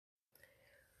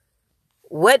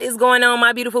What is going on,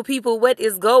 my beautiful people? What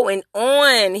is going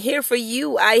on? Here for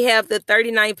you, I have the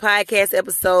 39th podcast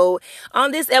episode.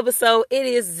 On this episode, it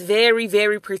is very,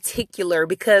 very particular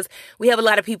because we have a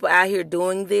lot of people out here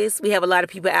doing this. We have a lot of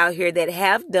people out here that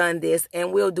have done this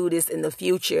and will do this in the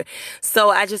future. So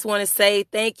I just want to say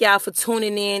thank y'all for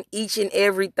tuning in each and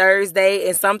every Thursday.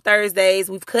 And some Thursdays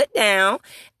we've cut down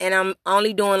and I'm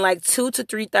only doing like 2 to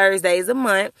 3 Thursdays a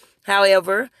month.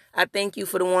 However, I thank you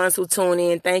for the ones who tune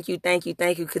in. Thank you.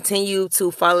 Continue to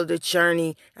follow the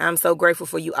journey. I'm so grateful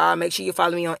for you all. Make sure you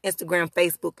follow me on Instagram,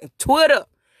 Facebook, and Twitter.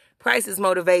 Price is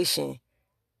Motivation.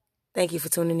 Thank you for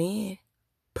tuning in.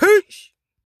 Peace.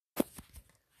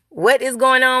 What is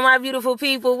going on, my beautiful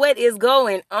people? What is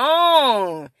going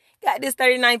on? Got this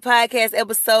 39th podcast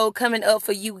episode coming up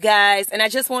for you guys. And I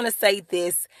just want to say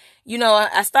this. You know,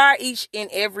 I start each and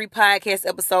every podcast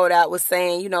episode out with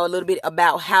saying, a little bit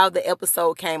about how the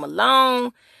episode came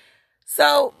along.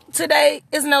 So today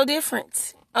is no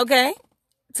different. Okay?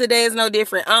 Today is no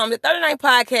different. The 39th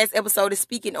podcast episode is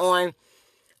speaking on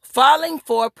falling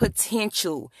for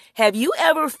potential. Have you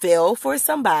ever fell for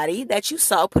somebody that you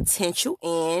saw potential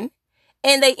in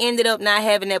and they ended up not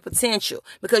having that potential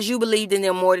because you believed in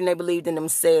them more than they believed in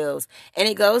themselves? And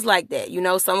it goes like that.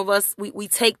 Some of us, we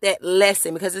take that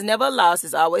lesson because it's never a loss.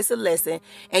 It's always a lesson.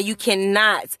 And you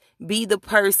cannot be the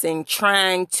person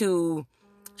trying to,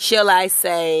 shall I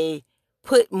say,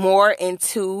 put more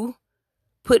into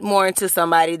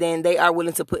somebody than they are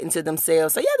willing to put into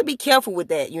themselves. So you have to be careful with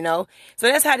that, So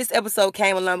that's how this episode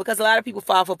came along because a lot of people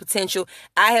fall for potential.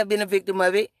 I have been a victim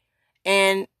of it.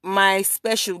 And my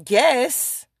special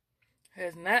guest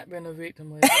has not been a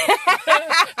victim of it.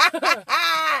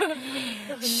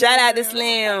 Shout out to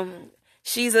Slim.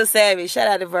 She's a savage. Shout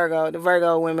out to Virgo, the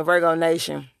Virgo women, Virgo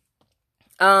Nation.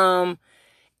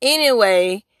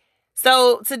 Anyway,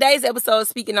 so today's episode is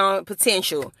speaking on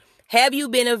potential. Have you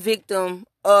been a victim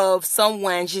of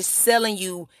someone just selling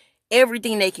you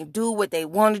everything they can do, what they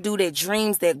want to do, their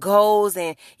dreams, their goals,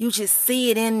 and you just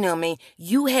see it in them, and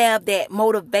you have that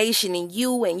motivation in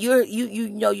you, and you're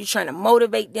trying to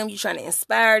motivate them, you're trying to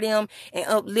inspire them and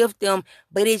uplift them,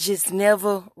 but it just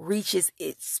never reaches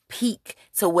its peak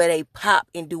to where they pop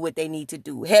and do what they need to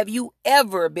do. Have you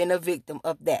ever been a victim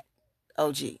of that,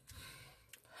 OG?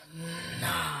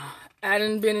 Nah, I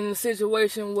done been in a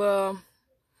situation where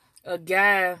a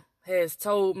guy has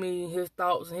told me his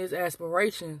thoughts and his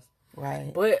aspirations.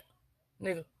 Right. But,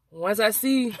 nigga, once I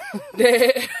see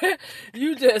that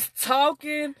you just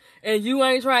talking and you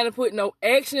ain't trying to put no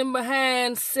action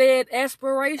behind said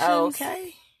aspirations.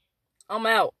 Okay. I'm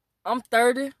out. I'm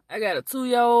 30. I got a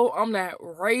 2-year-old. I'm not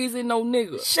raising no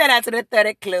nigga. Shout out to the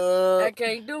 30 club. I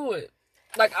can't do it.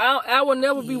 Like, I will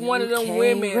never be one of them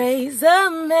women raise a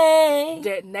man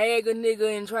that nag a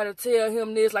nigga and try to tell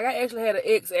him this. Like, I actually had an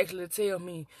ex actually tell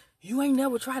me, you ain't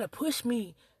never try to push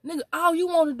me. Nigga, all you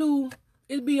want to do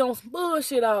is be on some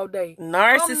bullshit all day.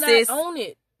 Narcissist. I'm not on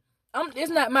it. It's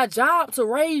not my job to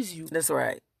raise you. That's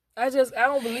right. I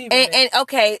don't believe in that. And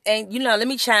okay, and let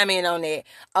me chime in on that.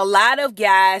 A lot of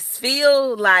guys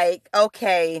feel like,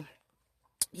 okay,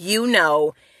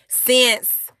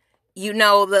 since,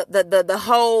 the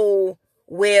whole,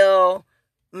 well,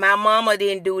 my mama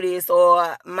didn't do this,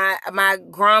 or my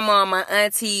grandma, my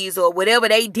aunties, or whatever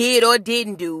they did or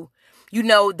didn't do,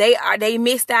 they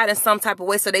missed out in some type of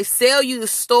way. So they sell you the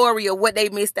story of what they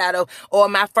missed out of, or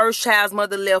my first child's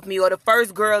mother left me, or the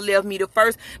first girl left me,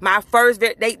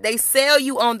 they sell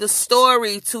you on the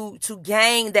story to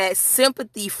gain that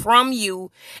sympathy from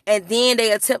you. And then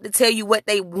they attempt to tell you what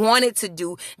they wanted to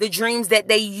do, the dreams that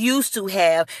they used to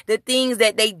have, the things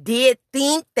that they did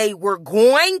think they were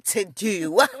going to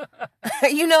do.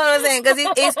 You know what I'm saying? Because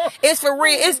it's for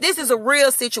real. This is a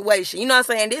real situation. You know what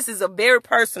I'm saying? This is a very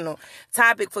personal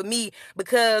topic for me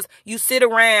because you sit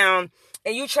around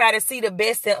and you try to see the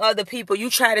best in other people. You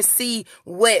try to see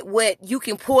what you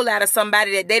can pull out of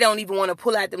somebody that they don't even want to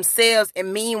pull out themselves.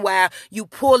 And meanwhile, you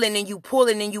pulling and you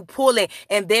pulling and you pulling,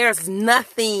 and there is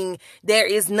nothing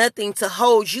to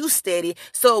hold you steady.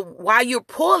 So while you're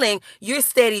pulling, you're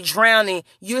steady drowning.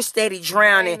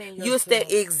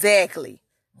 Exactly.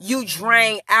 You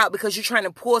drain out because you're trying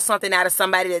to pull something out of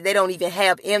somebody that they don't even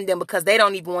have in them because they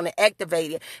don't even want to activate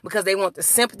it because they want the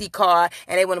sympathy card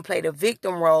and they want to play the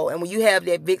victim role. And when you have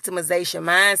that victimization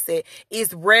mindset,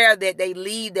 it's rare that they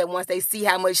leave that once they see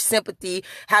how much sympathy,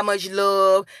 how much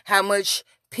love, how much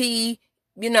P,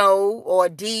 or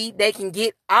D they can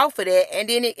get off of that. And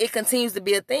then it continues to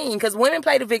be a thing because women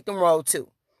play the victim role too.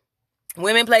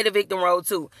 Women play the victim role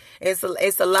too. It's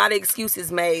a lot of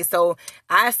excuses made. So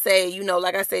I say,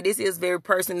 like I said, this is very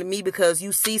personal to me because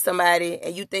you see somebody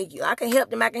and you think, I can help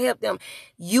them.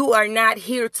 You are not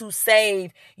here to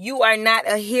save. You are not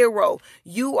a hero.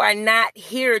 You are not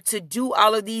here to do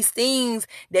all of these things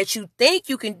that you think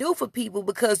you can do for people,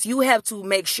 because you have to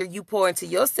make sure you pour into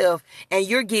yourself and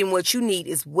you're getting what you need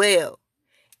as well.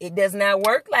 It does not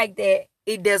work like that.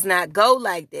 It does not go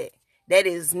like that. That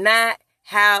is not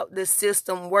how the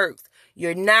system works.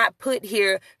 You're not put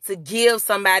here to give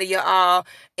somebody your all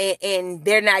and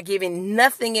they're not giving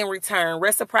nothing in return.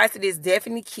 Reciprocity is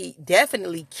definitely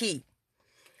key.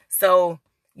 So,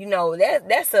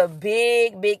 that's a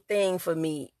big thing for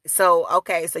me. So,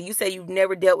 okay, so you say you've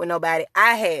never dealt with nobody.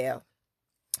 I have.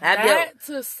 Not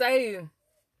to say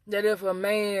that if a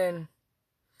man,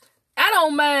 I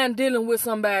don't mind dealing with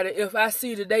somebody if I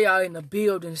see that they are in the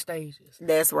building stages.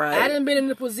 That's right. I done been in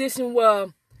a position where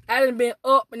I done been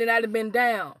up and then I done been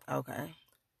down. Okay.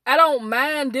 I don't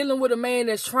mind dealing with a man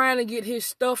that's trying to get his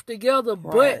stuff together, right.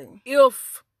 But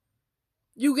if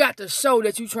you got to show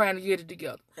that you trying to get it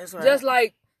together. That's right. Just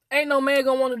like, ain't no man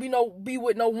gonna want to be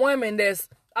with no woman that's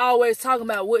always talking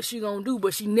about what she gonna do,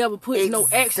 but she never puts no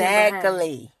action behind it.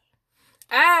 Exactly.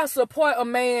 I support a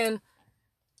man.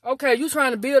 Okay, you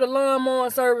trying to build a lawn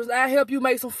service, I help you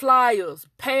make some flyers,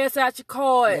 pass out your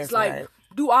cards, that's right.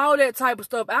 Do all that type of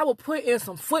stuff. I will put in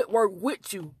some footwork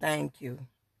with you. Thank you.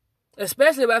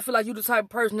 Especially if I feel like you the type of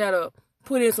person that'll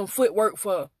put in some footwork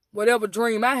for whatever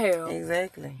dream I have.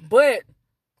 Exactly. But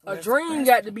a dream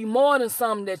got to be more than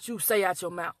something that you say out your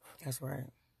mouth. That's right.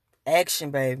 Action,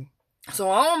 baby.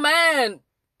 So I don't mind,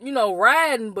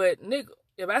 riding, but nigga,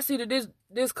 if I see that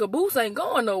this caboose ain't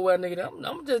going nowhere, nigga,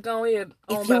 I'm just going in.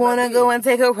 If you want to go and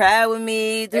take a ride with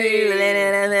me,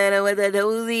 with a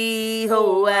dozy, I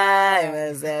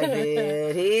must have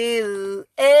it.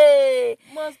 Hey.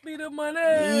 Must be the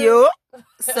money. Yup.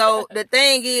 So the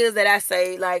thing is that I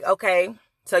say, like, okay,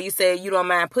 so you said you don't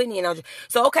mind putting in on you.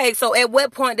 So, okay, so at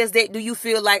what point do you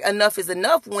feel like enough is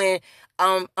enough when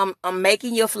I'm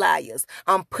making your flyers.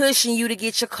 I'm pushing you to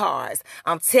get your cards.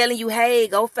 I'm telling you, hey,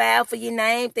 go file for your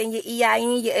name, then your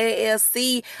EIN, your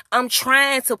LLC. I'm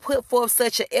trying to put forth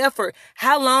such an effort.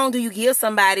 How long do you give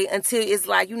somebody until it's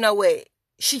like, you know what?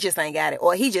 She just ain't got it,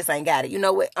 or he just ain't got it. You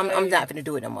know what? I'm not finna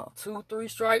do it no more. 2-3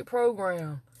 strike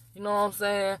program. You know what I'm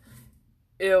saying?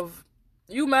 If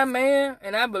you my man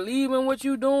and I believe in what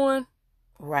you doing,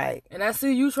 right, and I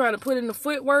see you trying to put in the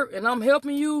footwork and I'm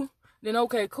helping you, then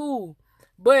okay, cool.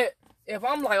 But if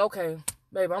I'm like, okay,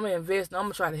 baby, I'm going to invest and I'm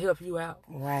going to try to help you out.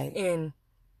 Right. And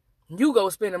you go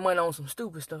spending money on some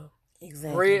stupid stuff.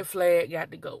 Exactly. Red flag got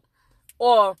to go.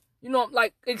 Or,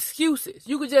 like excuses.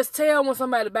 You could just tell when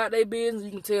somebody about their business.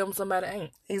 You can tell when somebody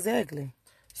ain't. Exactly.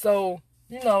 So,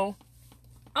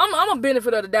 I'm a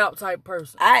benefit of the doubt type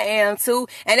person. I am too.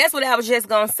 And that's what I was just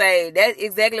going to say. That's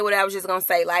exactly what I was just going to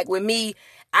say. Like with me,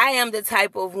 I am the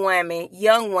type of woman,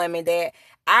 young woman, that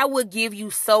I would give you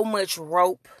so much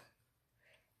rope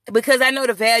because I know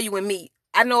the value in me.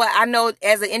 I know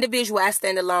as an individual, I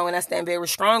stand alone and I stand very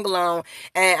strong alone.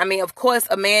 And I mean, of course,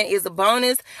 a man is a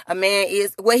bonus. A man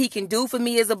is what he can do for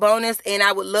me is a bonus. And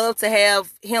I would love to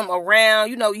have him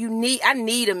around. I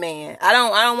need a man. I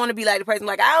don't want to be like the person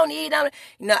like, I don't need him.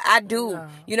 I do. No.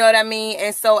 You know what I mean?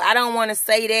 And so I don't want to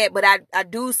say that, but I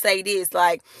do say this,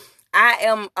 like, I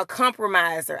am a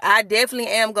compromiser. I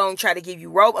definitely am going to try to give you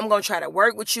rope. I'm going to try to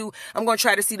work with you. I'm going to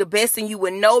try to see the best in you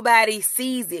when nobody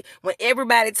sees it. When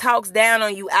everybody talks down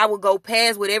on you, I will go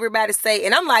past what everybody say.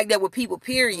 And I'm like that with people,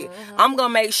 period. Mm-hmm. I'm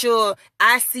going to make sure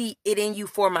I see it in you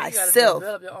for myself. You gotta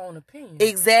develop your own opinion.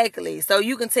 Exactly. So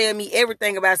you can tell me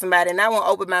everything about somebody and I won't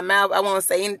open my mouth. I won't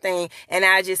say anything. And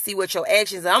I just see what your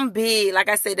actions are. I'm big. Like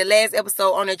I said, the last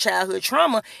episode on the childhood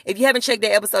trauma, if you haven't checked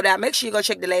that episode out, make sure you go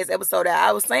check the last episode out.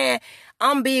 I was saying,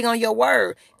 I'm big on your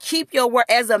word. Keep your word.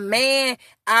 As a man,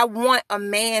 I want a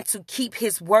man to keep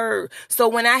his word. So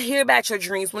when I hear about your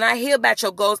dreams, when I hear about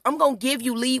your goals, I'm going to give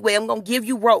you leeway. I'm going to give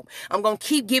you rope. I'm going to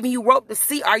keep giving you rope to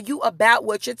see, are you about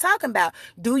what you're talking about?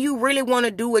 Do you really want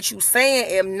to do what you're saying?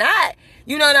 If not,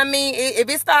 you know what I mean? If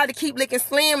it started to keep looking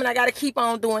slim and I got to keep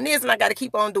on doing this and I got to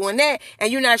keep on doing that,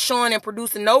 and you're not showing and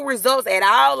producing no results at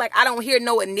all, like I don't hear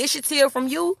no initiative from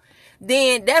you,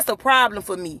 then that's a problem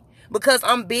for me. Because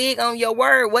I'm big on your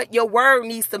word. What your word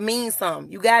needs to mean something.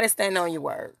 You got to stand on your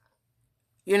word.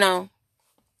 Yeah,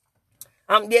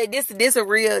 this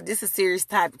is a serious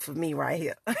topic for me right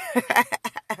here.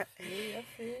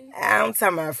 I'm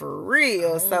talking about for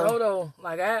real. No, though.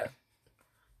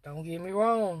 Don't get me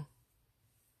wrong.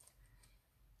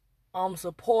 I'm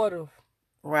supportive.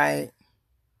 Right.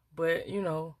 But,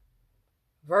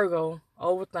 Virgo,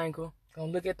 overthinker.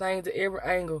 Gonna look at things at every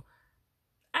angle.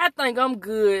 I think I'm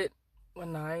good. Well,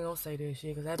 no, I ain't gonna say that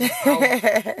shit because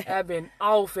I've been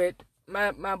off at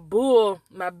my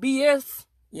BS.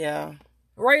 Yeah.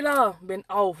 Radar been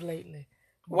off lately.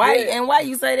 Why? And why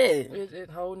you say that? It's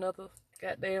a whole nother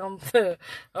goddamn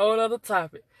whole nother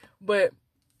topic. But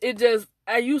it just,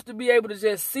 I used to be able to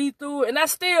just see through it, and I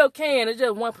still can. It's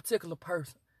just one particular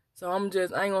person. So I ain't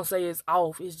gonna say it's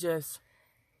off. It's just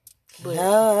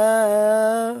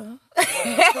love.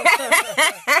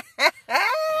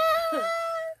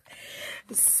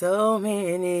 So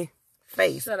many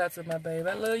faces. Shout out to my babe.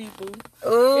 I love you, boo.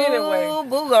 Ooh, anyway,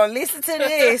 boo gonna listen to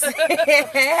this.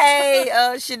 Hey,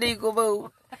 Shaniqua boo,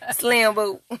 Slim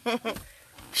boo,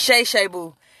 Shay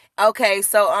boo. Okay,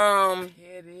 so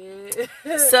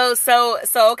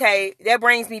okay, that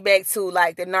brings me back to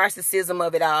like the narcissism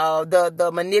of it all,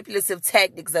 the manipulative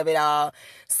tactics of it all.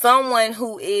 Someone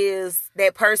who is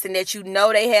that person that you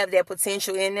know they have that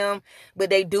potential in them, but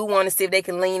they do want to see if they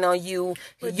can lean on you,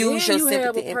 but use your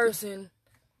sympathy. Have a person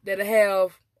that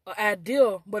have an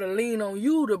idea, but a lean on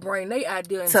you to bring their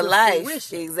idea into life.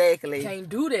 Fruition. Exactly. Can't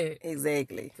do that.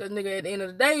 Exactly. Because, nigga, at the end of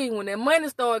the day, when that money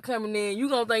start coming in, you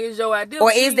gonna think it's your idea.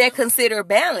 Or is that considered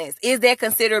balance? Is that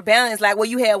considered balance? Like,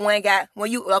 you have one guy,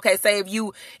 say if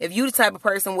you the type of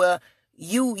person where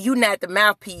you not the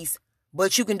mouthpiece,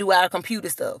 but you can do our computer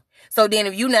stuff. So then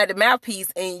if you not the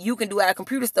mouthpiece and you can do our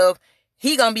computer stuff,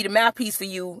 he gonna be the mouthpiece for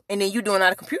you, and then you doing all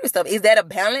the computer stuff. Is that a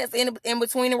balance in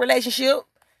between the relationship?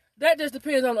 That just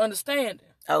depends on understanding.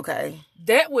 Okay.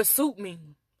 That would suit me.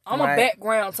 I'm a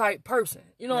background type person.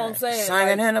 You know what I'm saying?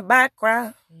 Singing in the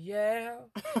background. Yeah.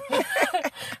 I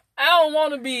don't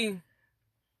want to be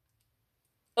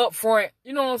up front.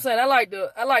 You know what I'm saying? I like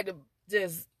to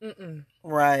just,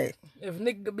 Right. If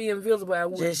nigga could be invisible, I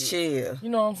would. Just chill. You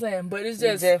know what I'm saying? But it's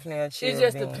just definitely a chill. It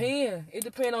just depends. It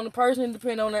depends on the person. It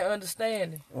depends on their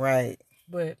understanding. Right.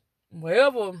 But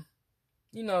whatever,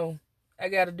 I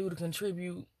got to do to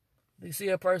contribute to see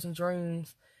a person's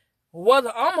dreams,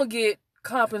 whether I'm gonna get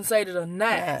compensated or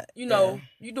not. You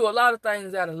do a lot of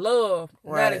things out of love,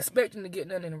 not expecting to get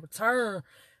nothing in return.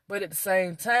 But at the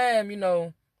same time,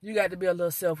 you got to be a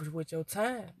little selfish with your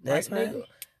time. That's right. Nigga,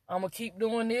 I'm gonna keep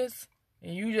doing this,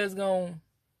 and you just gonna.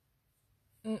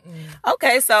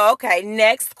 Okay,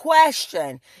 next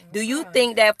question. Do you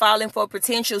think that falling for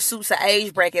potential suits an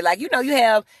age bracket? Like, you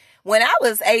have, when I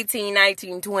was 18,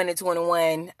 19, 20,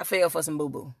 21, I fell for some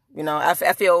boo-boo. I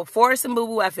fell for some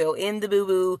boo-boo. I fell in the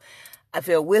boo-boo. I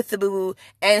feel with the boo-boo.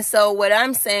 And so what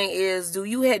I'm saying is, do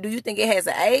you think it has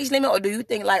an age limit, or do you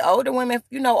think like older women,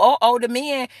 or older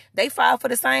men, they fall for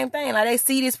the same thing? Like, they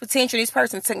see this potential, this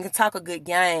person can talk a good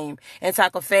game and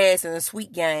talk a fast and a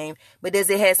sweet game, but does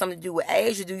it have something to do with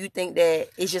age, or do you think that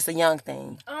it's just a young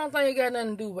thing? I don't think it got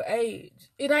nothing to do with age.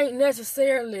 It ain't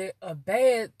necessarily a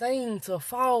bad thing to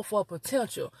fall for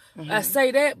potential. Mm-hmm. I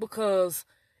say that because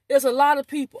there's a lot of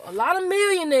people, a lot of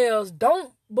millionaires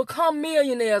don't become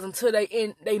millionaires until they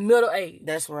in their middle age.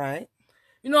 That's right.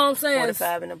 You know what I'm saying?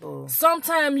 45 and above.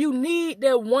 Sometimes you need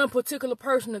that one particular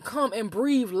person to come and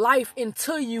breathe life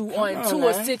into you or into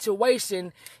a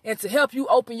situation, and to help you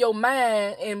open your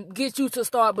mind and get you to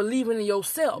start believing in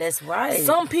yourself. That's right.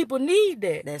 Some people need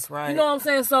that. That's right. You know what I'm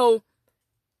saying? So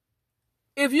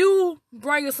if you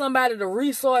bringing somebody the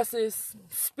resources,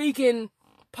 speaking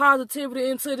positivity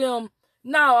into them,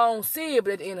 no, I don't see it.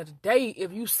 But at the end of the day,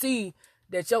 if you see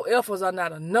that your efforts are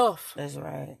not enough, that's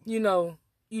right.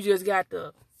 You just got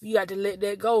to let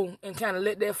that go and kind of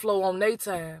let that flow on their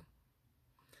time.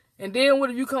 And then what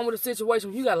if you come with a situation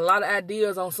where you got a lot of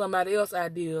ideas on somebody else's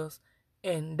ideas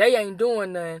and they ain't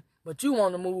doing nothing, but you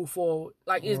want to move forward?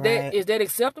 Like, is that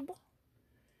acceptable?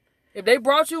 If they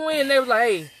brought you in, they was like,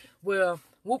 hey, well,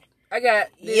 whoop, I got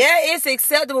this. Yeah, it's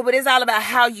acceptable, but it's all about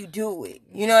how you do it.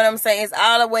 You know what I'm saying?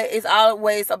 It's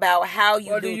always about how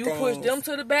you do things. Or do you push them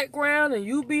to the background and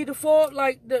you be the front,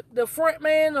 like the front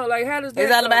man, or like how does that?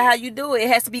 It's all about how you do it. It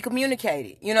has to be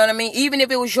communicated. You know what I mean? Even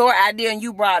if it was your idea and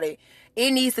you brought it,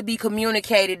 it needs to be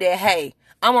communicated that, hey,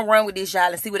 I'm going to run with this,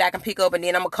 y'all, and see what I can pick up, and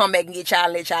then I'm going to come back and get y'all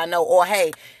and let y'all know. Or,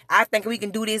 hey, I think we can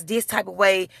do this type of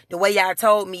way, the way y'all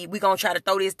told me. We're going to try to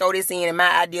throw this in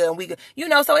my idea, and we can,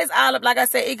 so it's all up, like I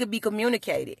said, it could be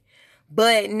communicated.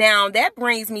 But now that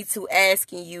brings me to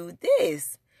asking you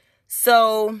this.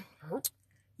 So,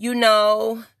 you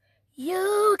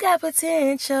got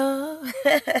potential.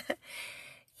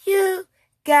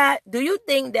 Do you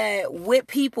think that with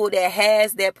people that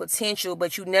has that potential,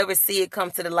 but you never see it come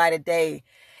to the light of day,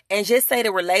 and just say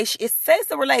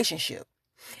it's a relationship,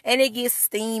 and it gets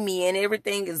steamy and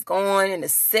everything is going and the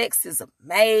sex is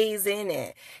amazing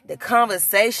and the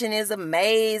conversation is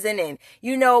amazing and,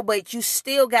 but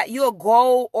you're a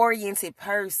goal-oriented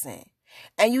person.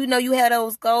 And you have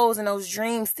those goals and those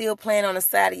dreams still playing on the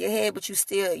side of your head, but you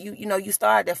still, you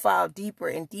start to fall deeper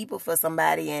and deeper for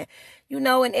somebody. And,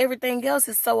 and everything else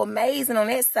is so amazing on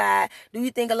that side. Do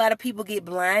you think a lot of people get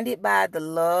blinded by the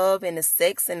love and the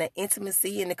sex and the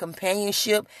intimacy and the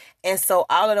companionship? And so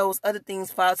all of those other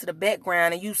things fall to the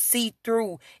background and you see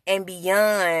through and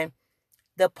beyond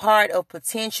the part of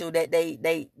potential that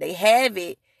they have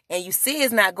it and you see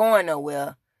it's not going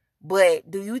nowhere. But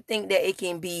do you think that it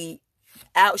can be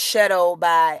outshadowed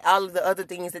by all of the other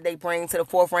things that they bring to the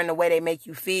forefront, the way they make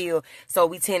you feel? So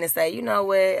we tend to say, you know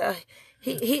what,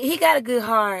 he got a good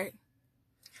heart,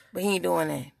 but he ain't doing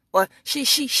that. Or she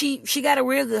got a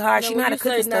real good heart. She know how to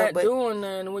cook and stuff, but doing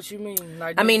nothing. What you mean?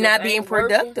 Like, not being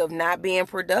productive, not being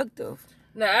productive.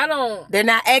 No, They're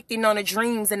not acting on the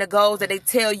dreams and the goals that they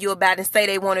tell you about and say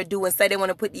they want to do and say they want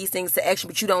to put these things to action,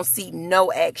 but you don't see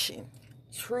no action.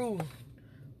 True,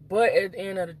 but at the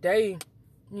end of the day,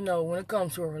 when it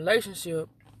comes to a relationship,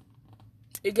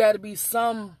 it got to be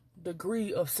some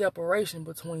degree of separation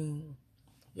between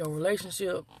your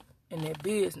relationship and that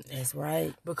business. That's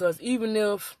right. Because even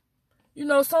if,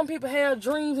 some people have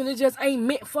dreams and it just ain't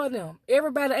meant for them.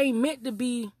 Everybody ain't meant to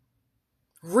be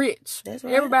rich. That's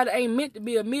right. Everybody ain't meant to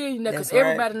be a millionaire because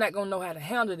everybody not going to know how to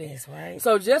handle that. That's right.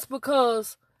 So just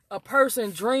because a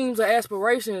person dreams or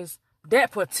aspirations,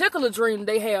 that particular dream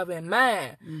they have in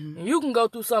mind, and you can go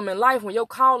through something in life when your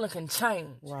calling can change.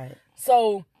 Right.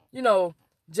 So,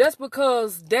 just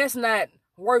because that's not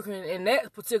working in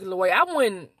that particular way, I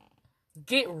wouldn't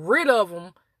get rid of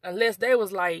them unless they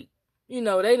was like, they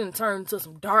didn't turn into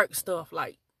some dark stuff.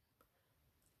 Like,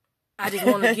 I just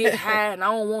want to get high and I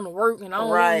don't want to work and I don't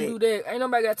want to do that. Ain't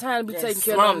nobody got time to be taking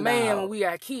care of no man when we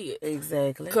got kids.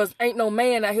 Exactly. Because ain't no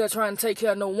man out here trying to take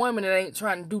care of no woman that ain't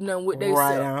trying to do nothing with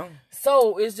themselves. Right on.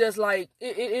 So it's just like,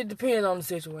 it depends on the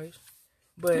situation.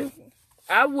 But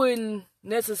I wouldn't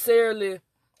necessarily,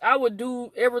 I would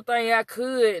do everything I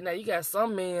could. Now you got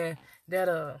some men that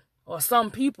or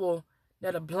some people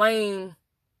that'll blame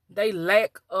they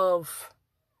lack of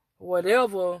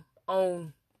whatever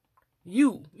on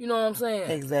you. You know what I'm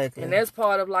saying? Exactly. And that's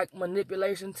part of like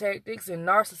manipulation tactics and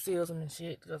narcissism and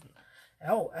shit.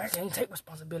 I can't take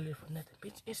responsibility for nothing,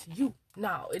 bitch. It's you.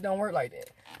 No, it don't work like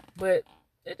that. But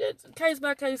it's a case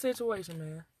by case situation,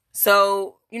 man.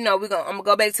 So, I'm gonna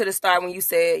go back to the start when you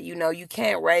said, you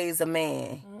can't raise a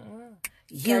man.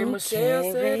 You can't raise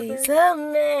a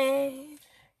man.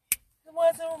 It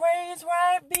wasn't raised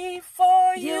right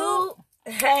before you.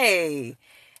 Hey.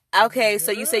 Okay,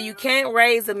 so you say you can't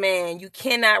raise a man. You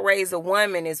cannot raise a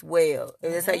woman as well.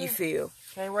 That's how you feel.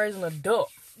 Can't raise an adult.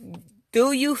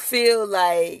 Do you feel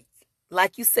like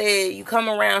you said, you come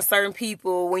around certain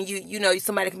people when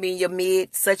somebody can be in your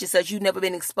mid, such and such, you've never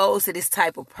been exposed to this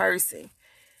type of person.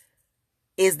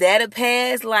 Is that a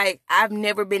pass? Like, I've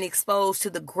never been exposed to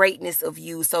the greatness of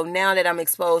you. So now that I'm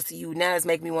exposed to you, now it's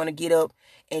making me want to get up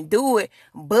and do it.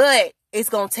 But it's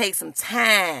going to take some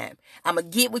time. I'm going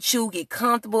to get with you, get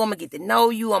comfortable. I'm going to get to know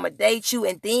you. I'm going to date you.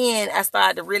 And then I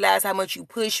started to realize how much you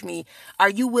push me. Are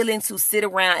you willing to sit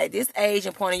around at this age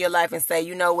and point in your life and say,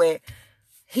 you know what?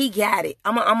 He got it.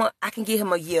 I can give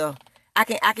him a year. I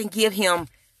can give him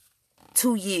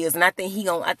 2 years. And I think he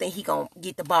gonna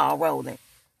get the ball rolling.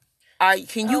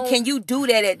 Can you do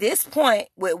that at this point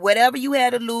with whatever you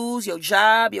had to lose, your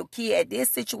job, your kid, at this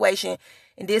situation,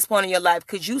 in this point in your life?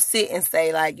 Could you sit and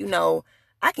say, like,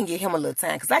 I can give him a little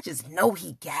time because I just know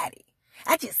he got it.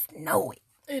 I just know it.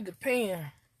 It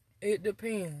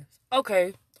depends.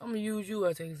 Okay, I'm going to use you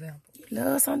as an example. You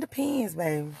love some depends,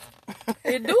 baby.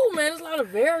 It do, man. There's a lot of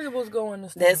variables going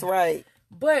this. That's right.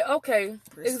 But, okay,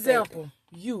 example,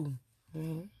 you.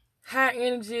 Mm-hmm. High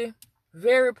energy,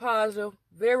 very positive,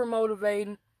 very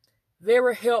motivating,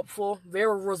 very helpful,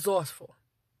 very resourceful.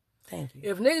 Thank you.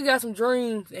 If nigga got some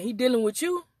dreams and he dealing with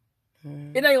you,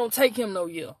 it ain't gonna take him no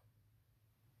year.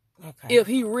 Okay. If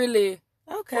he really,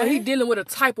 or he dealing with a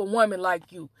type of woman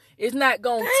like you, it's not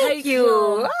gonna take you.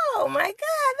 him. Oh my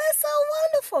God, that's so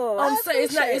wonderful. I'm saying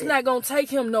it's not gonna take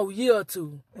him no year or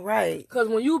two. Right. Because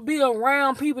when you be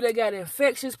around people that got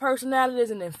infectious personalities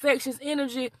and infectious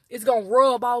energy, it's gonna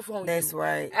rub off on you. That's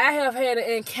right. I have had an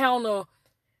encounter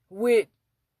with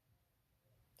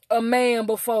a man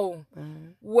before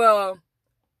where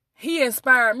he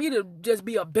inspired me to just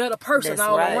be a better person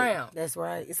around. That's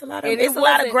right. It's a lot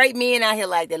of great men out here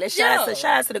like that. Let's shout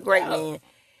out to the great men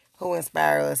who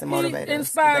inspire us and motivate us. He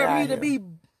inspired me to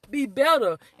be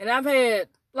better. And I've had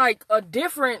like a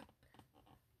different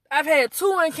I've had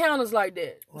 2 encounters like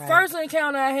that. Right. First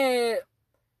encounter I had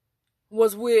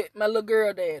was with my little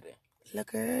girl daddy.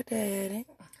 Little girl daddy.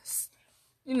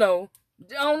 You know,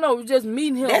 I don't know, just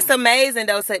meeting him. That's amazing,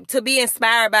 though, to be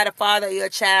inspired by the father of your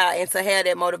child and to have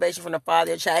that motivation from the father of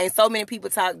your child. And so many people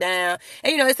talk down.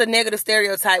 And, you know, it's a negative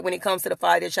stereotype when it comes to the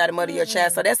father of your child, the mother of your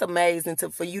child. So that's amazing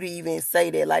for you to even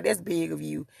say that. Like, that's big of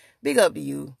you. Big up to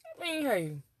you. I mean,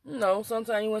 hey, you know,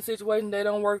 sometimes you in situations that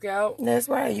don't work out. That's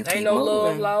right. You ain't no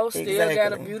love lost. Still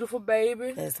got a beautiful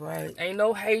baby. That's right. Ain't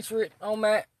no hatred on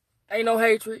that. Ain't no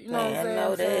hatred. You know what I'm saying? I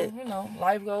know that. So, you know,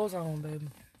 life goes on, baby.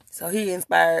 So he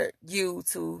inspired you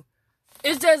to...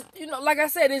 It's just, you know, like I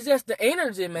said, it's just the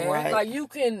energy, man. Right. Like,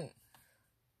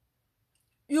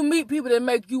 you meet people that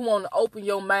make you want to open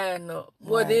your mind up.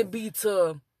 Whether it be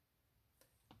to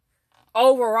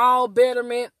overall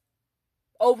betterment,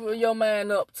 open your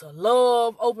mind up to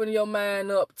love, open your mind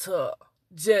up to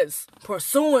just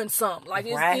pursuing something. Like,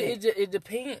 it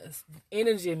depends.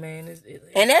 Energy, man.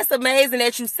 And that's amazing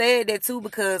that you said that, too,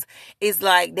 because it's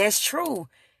like, that's true.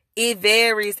 It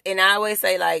varies, and I always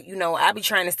say, like, you know, I be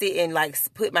trying to sit and, like,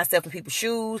 put myself in people's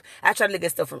shoes. I try to look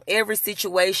at stuff from every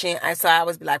situation, and so I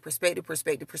always be like, perspective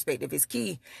is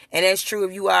key. And that's true.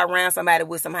 If you are around somebody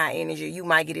with some high energy, you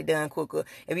might get it done quicker.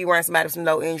 If you around somebody with some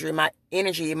low energy,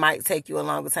 it might take you a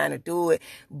longer time to do it.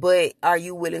 But are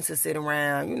you willing to sit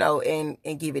around, you know, and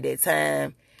give it that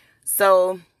time?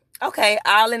 So, okay,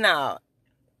 all in all,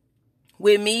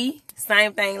 with me,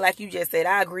 same thing like you just said.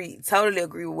 I totally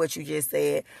agree with what you just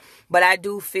said. But I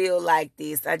do feel like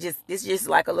this. This just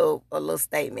like a little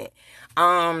statement.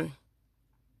 The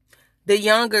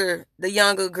younger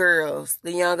girls,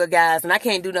 the younger guys, and I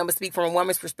can't do nothing but speak from a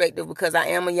woman's perspective because I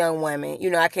am a young woman.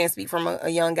 You know, I can't speak from a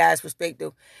young guy's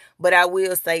perspective. But I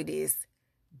will say this.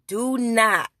 Do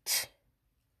not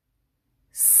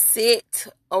sit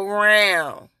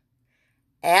around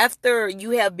after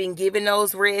you have been given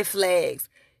those red flags.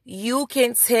 You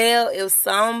can tell if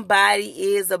somebody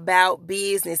is about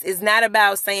business. It's not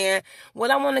about saying,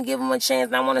 well, I want to give him a chance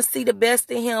and I want to see the best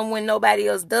in him when nobody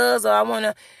else does. Or I want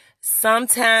to...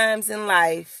 Sometimes in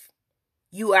life,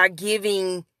 you are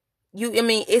giving...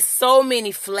 it's so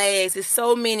many flags. It's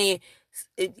so many...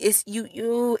 It's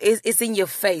in your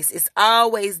face. It's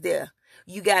always there.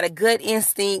 You got a gut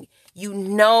instinct. You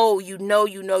know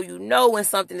when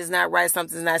something is not right,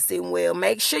 something's not sitting well.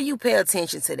 Make sure you pay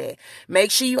attention to that.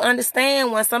 Make sure you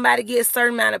understand when somebody gets a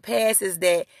certain amount of passes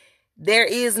that there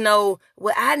is no,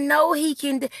 well, I know he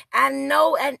can, I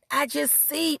know, and I just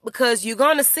see, because you're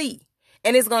going to see.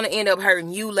 And it's going to end up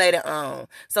hurting you later on.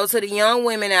 So to the young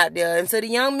women out there and to the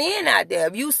young men out there,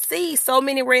 if you see so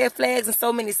many red flags and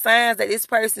so many signs that this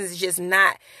person is just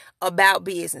not about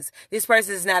business, this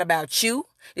person is not about you,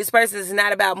 this person is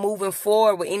not about moving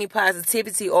forward with any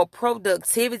positivity or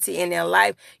productivity in their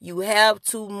life, you have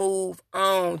to move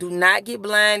on. Do not get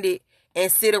blinded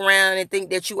and sit around and think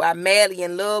that you are madly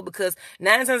in love, because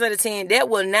 9 times out of 10, that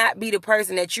will not be the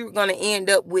person that you're going to end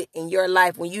up with in your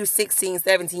life when you're 16,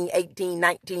 17, 18,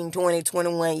 19, 20,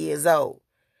 21 years old.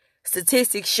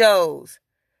 Statistics shows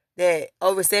that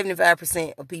over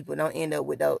 75% of people don't end up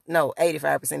with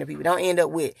 85% of people don't end up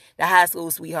with the high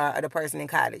school sweetheart or the person in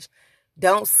college.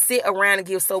 Don't sit around and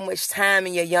give so much time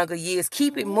in your younger years.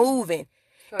 Keep it moving.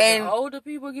 And the older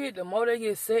people get, the more they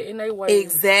get set in their ways.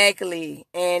 Exactly.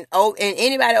 And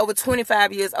anybody over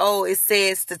 25 years old, it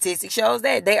says, statistics shows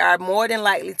that they are more than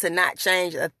likely to not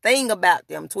change a thing about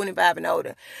them, 25 and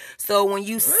older. So when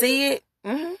you see it,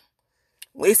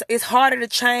 it's harder to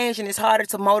change and it's harder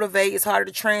to motivate. It's harder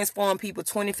to transform people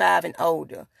 25 and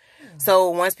older. So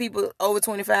once people over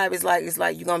 25, it's like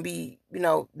you're going to be,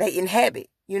 they inhabit.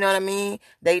 You know what I mean?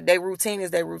 They routine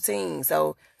is their routine.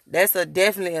 So that's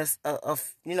definitely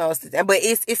but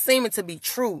it's seeming to be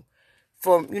true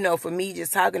for me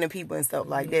just talking to people and stuff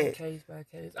like that. Case by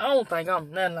case. I don't think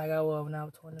I'm nothing like I was when I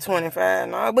was 25. 25,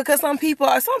 no, because some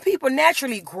people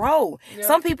naturally grow. Yeah.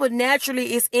 Some people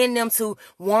naturally, it's in them to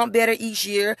want better each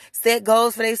year, set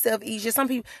goals for themselves each year. Some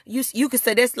people, you could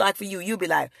say that's like for you. You'll be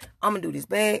like, I'm gonna do this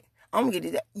bad. I'm gonna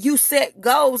get it. You set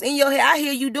goals in your head. I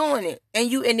hear you doing it. And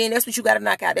then that's what you got to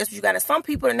knock out. That's what you got to. Some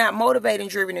people are not motivated and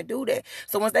driven to do that.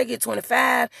 So once they get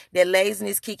 25, their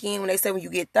laziness kick in. When they say when you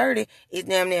get 30, it's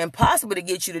damn near impossible to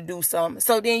get you to do something.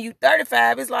 So then you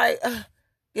 35, it's like,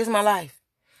 it's my life.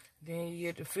 Then you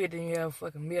get to 50 and you have a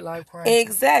fucking midlife crisis.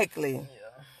 Exactly. Yeah.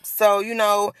 So,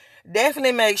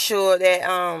 definitely make sure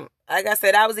that, like I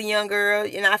said, I was a young girl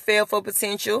and I fell for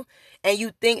potential. and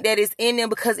you think that it's in them,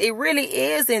 because it really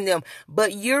is in them.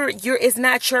 But it's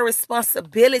not your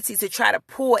responsibility to try to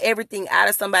pull everything out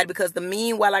of somebody, because the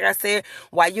meanwhile, like I said,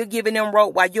 while you're giving them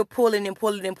rope, while you're pulling and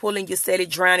pulling and pulling, you're steady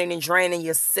drowning and draining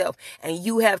yourself. And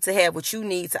you have to have what you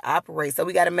need to operate. So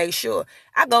we got to make sure.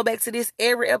 I go back to this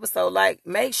every episode. Like,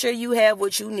 make sure you have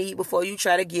what you need before you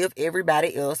try to give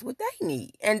everybody else what they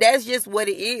need. And that's just what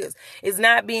it is. It's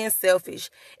not being selfish.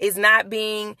 It's not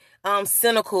being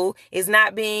cynical. It's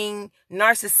not being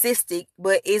narcissistic.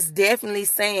 But it's definitely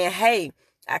saying, hey,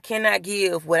 I cannot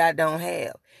give what I don't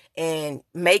have. And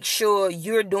make sure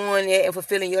you're doing it and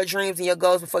fulfilling your dreams and your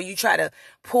goals before you try to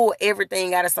pull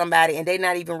everything out of somebody and they're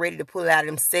not even ready to pull it out of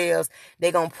themselves.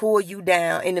 They're going to pull you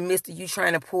down in the midst of you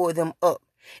trying to pull them up.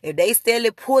 If they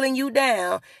steadily pulling you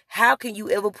down, how can you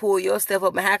ever pull yourself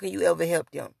up, and how can you ever help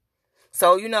them?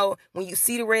 So, when you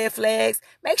see the red flags,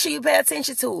 make sure you pay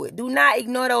attention to it. Do not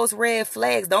ignore those red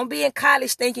flags. Don't be in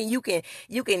college thinking you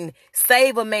can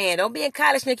save a man. Don't be in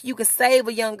college thinking you can save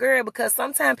a young girl, because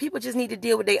sometimes people just need to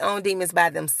deal with their own demons by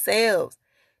themselves.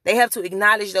 They have to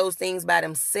acknowledge those things by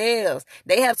themselves.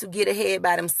 They have to get ahead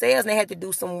by themselves. And they have to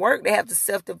do some work. They have to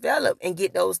self-develop and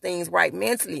get those things right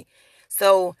mentally.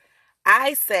 So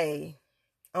I say,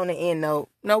 on the end note,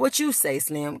 what you say,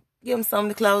 Slim? Give them something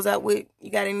to close out with.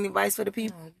 You got any advice for the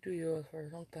people? No, do yours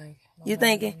first. I'm thinking. You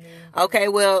thinking? Okay,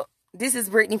 well, this is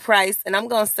Brittany Price, and I'm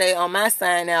going to say on my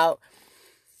sign out,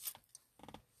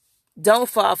 don't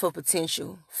fall for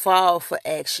potential. Fall for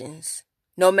actions.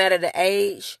 No matter the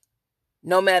age,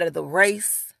 no matter the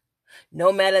race,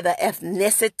 no matter the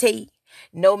ethnicity,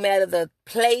 no matter the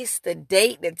place, the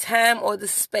date, the time, or the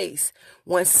space.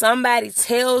 When somebody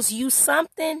tells you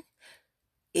something,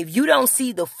 if you don't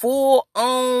see the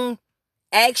full-on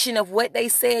action of what they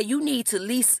said, you need to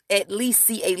at least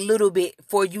see a little bit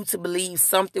for you to believe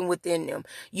something within them.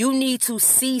 You need to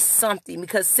see something,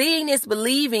 because seeing is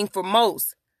believing for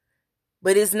most,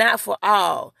 but it's not for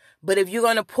all. But if you're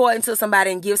going to pour into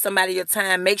somebody and give somebody your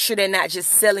time, make sure they're not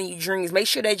just selling you dreams. Make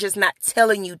sure they're just not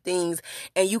telling you things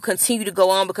and you continue to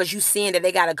go on because you're seeing that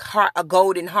they got a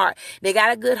golden heart. They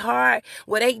got a good heart.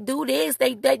 What they do this,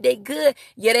 they good.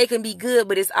 Yeah, they can be good,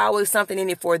 but it's always something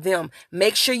in it for them.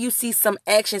 Make sure you see some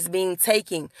actions being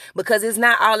taken, because it's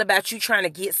not all about you trying to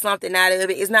get something out of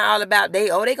it. It's not all about they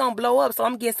going to blow up, so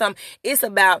I'm getting something. It's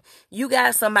about you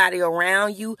got somebody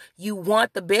around you. You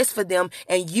want the best for them,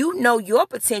 and you know your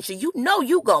potential. You know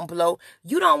you gonna blow.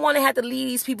 You don't want to have to leave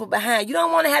these people behind. You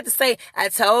don't want to have to say, I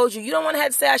told you. You don't want to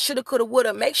have to say, I shoulda, coulda,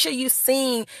 woulda. Make sure you're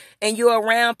seeing and you're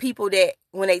around people that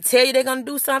when they tell you they're gonna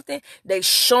do something, they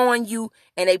showing you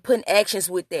and they putting actions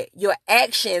with that. Your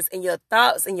actions and your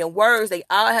thoughts and your words, they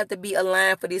all have to be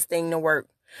aligned for this thing to work.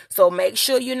 So make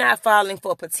sure you're not falling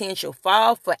for potential.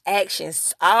 Fall for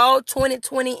actions. All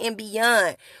 2020 and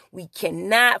beyond. We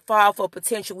cannot fall for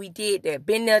potential. We did that.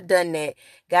 Been there, done that.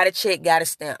 Got a check, got a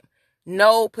stamp.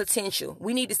 No potential.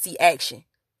 We need to see action.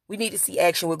 We need to see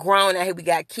action. We're grown out here. We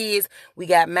got kids. We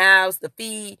got mouths to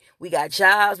feed. We got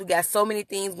jobs. We got so many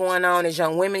things going on as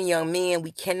young women, young men.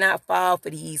 We cannot fall for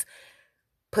these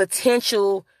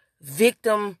potential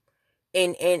victim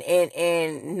and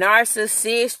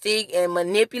narcissistic and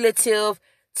manipulative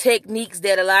techniques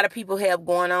that a lot of people have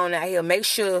going on out here. Make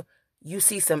sure you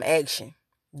see some action.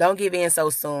 Don't give in so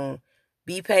soon.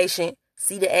 Be patient.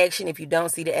 See the action. If you don't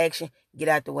see the action, get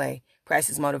out the way. Price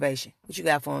is motivation. What you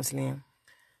got for him, Slim?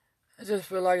 I just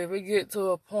feel like if we get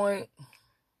to a point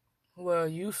where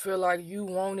you feel like you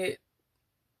want it,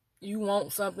 you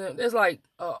want something. It's like,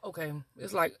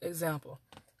 it's like example.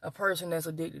 A person that's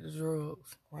addicted to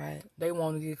drugs. Right. They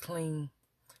want to get clean.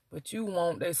 But you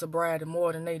want their sobriety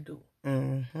more than they do.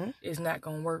 Mm-hmm. It's not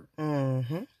going to work.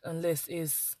 Mm-hmm. Unless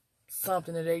it's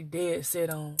something that they dead set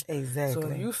on. Exactly. So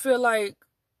if you feel like,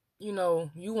 you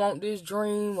want this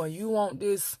dream or you want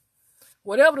this,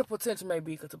 whatever the potential may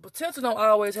be, because the potential don't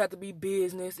always have to be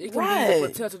business. It can be the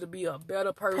potential to be a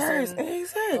better person,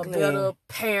 exactly. a better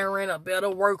parent, a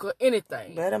better worker,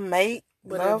 anything. Better mate,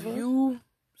 but lover. If you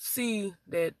see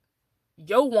that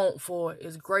your want for it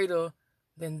is greater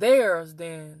than theirs,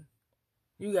 then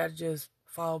you got to just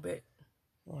fall back.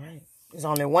 Right. There's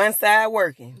only one side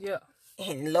working. Yeah.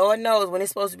 And Lord knows when it's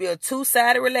supposed to be a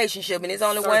two-sided relationship and it's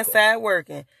only one side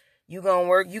working, you going to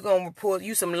work, you going to report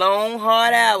you some long,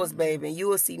 hard hours, baby, and you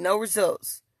will see no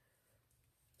results.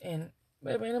 And,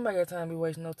 baby, ain't nobody got time to be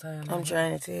wasting no time. I'm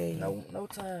trying to tell you. No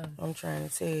time. I'm trying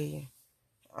to tell you.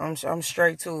 I'm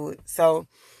straight to it. So,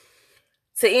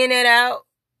 to end that out,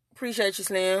 appreciate you,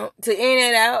 Slim. To end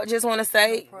that out, just want to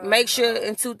say, make sure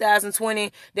in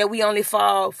 2020 that we only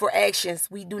fall for actions.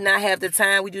 We do not have the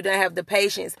time. We do not have the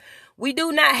patience. We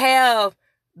do not have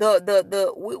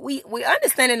we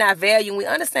understanding our value and we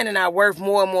understanding our worth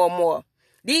more and more and more.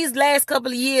 These last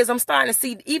couple of years, I'm starting to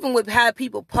see, even with how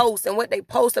people post and what they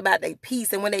post about their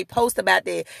peace and when they post about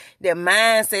their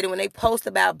mindset and when they post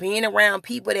about being around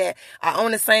people that are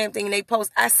on the same thing they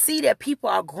post, I see that people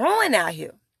are growing out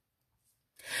here.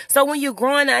 So when you're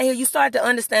growing out here, you start to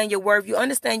understand your worth, you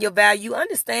understand your value, you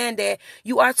understand that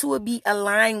you are to be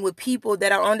aligned with people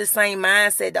that are on the same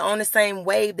mindset, that are on the same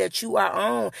wave that you are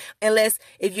on. Unless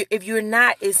if you're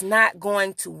not, it's not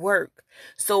going to work.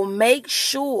 So make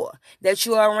sure that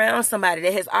you are around somebody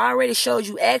that has already showed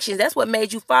you actions. That's what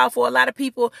made you fall for a lot of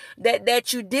people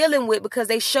that you're dealing with, because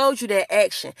they showed you that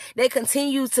action. They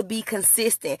continue to be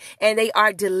consistent and they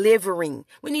are delivering.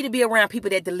 We need to be around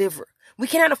people that deliver. We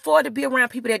cannot afford to be around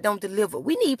people that don't deliver.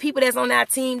 We need people that's on our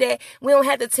team that we don't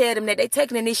have to tell them that they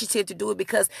take an initiative to do it,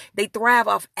 because they thrive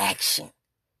off action.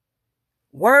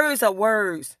 Words are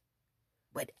words,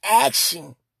 but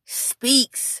action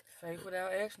speaks. Faith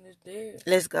without action is dead.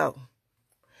 Let's go.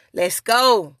 Let's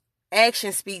go.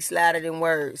 Action speaks louder than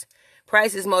words.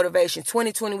 Price is motivation.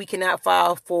 2020, we cannot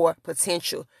fall for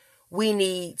potential. We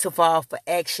need to fall for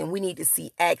action. We need to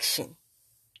see action.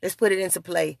 Let's put it into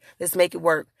play. Let's make it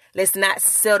work. Let's not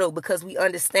settle, because we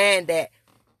understand that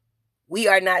we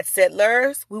are not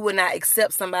settlers. We will not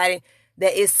accept somebody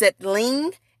that is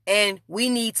settling, and we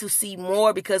need to see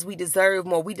more because we deserve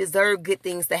more. We deserve good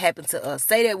things to happen to us.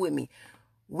 Say that with me.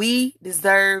 We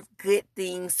deserve good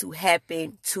things to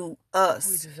happen to us.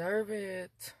 We deserve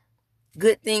it.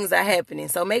 Good things are happening.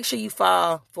 So make sure you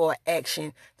fall for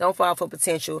action. Don't fall for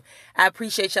potential. I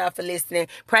appreciate y'all for listening.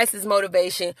 Price is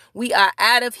motivation. We are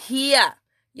out of here.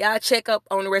 Y'all check up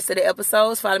on the rest of the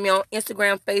episodes. Follow me on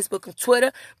Instagram, Facebook, and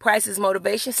Twitter. Price is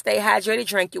motivation. Stay hydrated.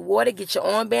 Drink your water. Get your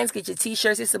armbands. Get your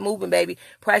t-shirts. It's a movement, baby.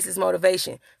 Price is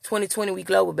motivation. 2020, we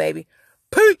global, baby.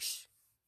 Peace.